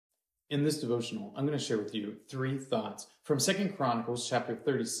In this devotional, I'm going to share with you 3 thoughts from 2 Chronicles chapter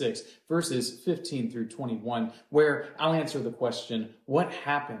 36, verses 15 through 21, where I'll answer the question, what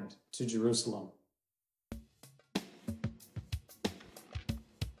happened to Jerusalem?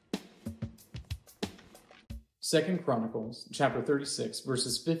 Second Chronicles chapter 36,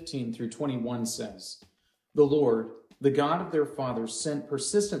 verses 15 through 21 says, "The Lord, the God of their fathers, sent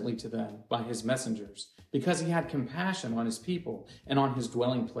persistently to them by his messengers, because he had compassion on his people and on his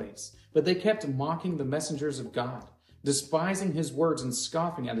dwelling place. But they kept mocking the messengers of God, despising his words and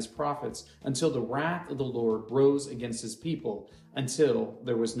scoffing at his prophets, until the wrath of the Lord rose against his people, until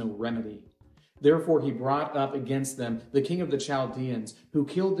there was no remedy. Therefore he brought up against them the king of the Chaldeans, who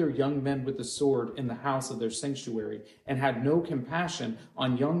killed their young men with the sword in the house of their sanctuary, and had no compassion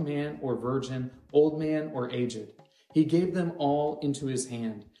on young man or virgin, old man or aged. He gave them all into his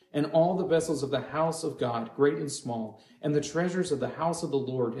hand, and all the vessels of the house of God, great and small, and the treasures of the house of the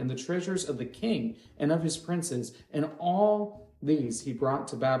Lord, and the treasures of the king and of his princes, and all these he brought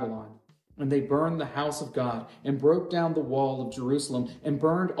to Babylon. And they burned the house of God, and broke down the wall of Jerusalem, and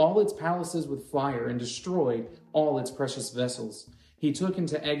burned all its palaces with fire, and destroyed all its precious vessels. He took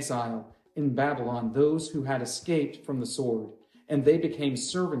into exile in Babylon those who had escaped from the sword, and they became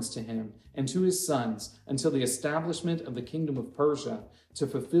servants to him and to his sons until the establishment of the kingdom of Persia, to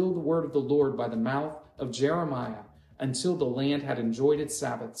fulfill the word of the Lord by the mouth of Jeremiah, until the land had enjoyed its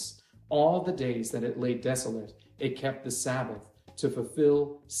Sabbaths. All the days that it lay desolate, it kept the Sabbath, to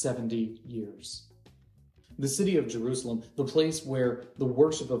fulfill 70 years. The city of Jerusalem, the place where the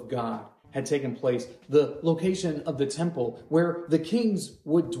worship of God had taken place, the location of the temple where the kings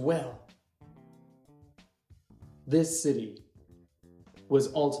would dwell. This city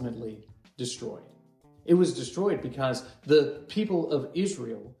was ultimately destroyed. It was destroyed because the people of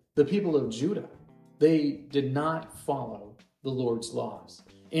Israel, the people of Judah, they did not follow the Lord's laws.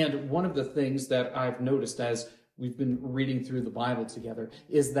 And one of the things that I've noticed as we've been reading through the Bible together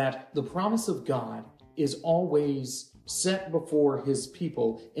is that the promise of God is always set before his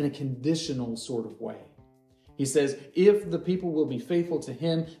people in a conditional sort of way. He says, if the people will be faithful to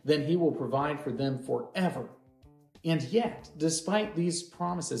him, then he will provide for them forever. And yet, despite these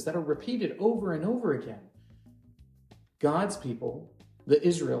promises that are repeated over and over again, God's people, the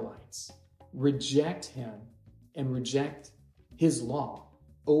Israelites, reject him and reject his law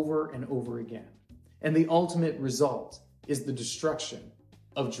over and over again. And the ultimate result is the destruction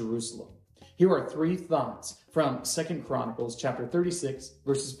of Jerusalem. Here are 3 thoughts from 2 Chronicles chapter 36,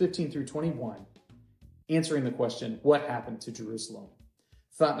 verses 15 through 21, answering the question, what happened to Jerusalem?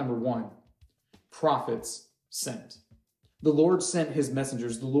 Thought number 1, prophets sent. The Lord sent his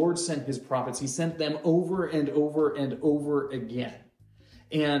messengers. The Lord sent his prophets. He sent them over and over and over again.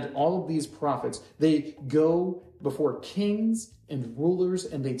 And all of these prophets, they go before kings and rulers,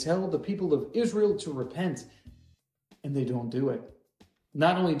 and they tell the people of Israel to repent, and they don't do it.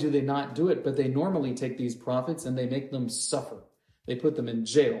 Not only do they not do it, but they normally take these prophets and they make them suffer. They put them in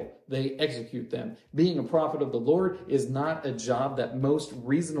jail. They execute them. Being a prophet of the Lord is not a job that most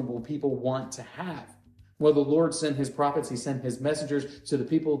reasonable people want to have. Well, the Lord sent his prophets. He sent his messengers to the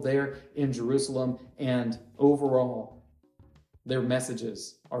people there in Jerusalem, and overall, their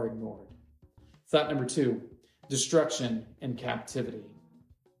messages are ignored. Thought number 2, destruction and captivity.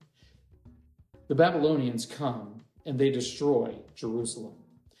 The Babylonians come and they destroy Jerusalem.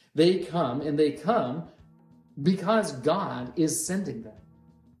 They come because God is sending them.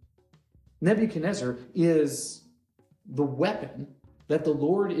 Nebuchadnezzar is the weapon that the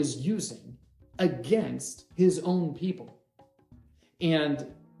Lord is using against his own people. And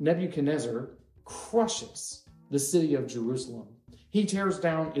Nebuchadnezzar crushes the city of Jerusalem. He tears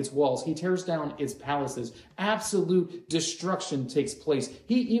down its walls. He tears down its palaces. Absolute destruction takes place.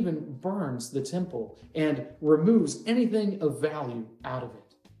 He even burns the temple and removes anything of value out of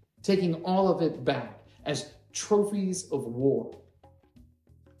it, taking all of it back as trophies of war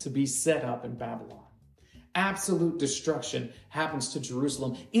to be set up in Babylon. Absolute destruction happens to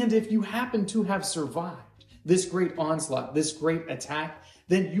Jerusalem. And if you happen to have survived this great onslaught, this great attack,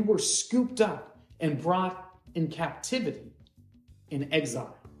 then you were scooped up and brought in captivity, in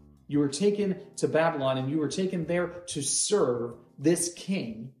exile. You were taken to Babylon, and you were taken there to serve this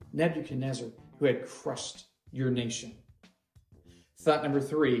king, Nebuchadnezzar, who had crushed your nation. Thought number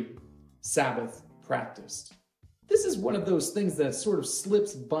 3, Sabbath practiced. This is one of those things that sort of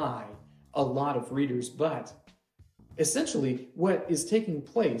slips by a lot of readers, but essentially what is taking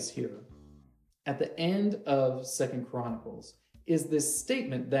place here at the end of 2 Chronicles is this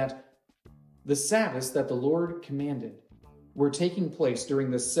statement that the Sabbaths that the Lord commanded were taking place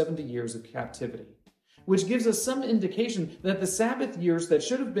during the 70 years of captivity. which gives us some indication that the Sabbath years that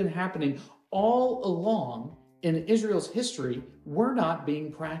should have been happening all along in Israel's history were not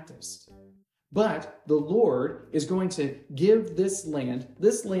being practiced. But the Lord is going to give this land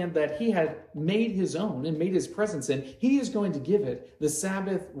that he had made his own and made his presence in, he is going to give it the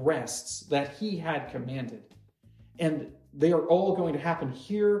Sabbath rests that he had commanded. And they are all going to happen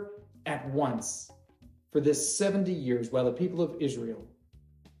here at once for this 70 years while the people of Israel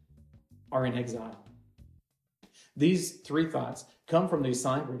are in exile. These three thoughts come from the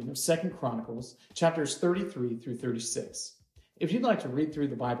assigned reading of 2 Chronicles, chapters 33 through 36. If you'd like to read through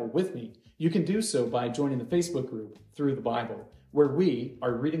the Bible with me, you can do so by joining the Facebook group Through the Bible, where we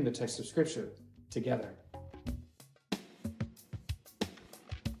are reading the text of Scripture together.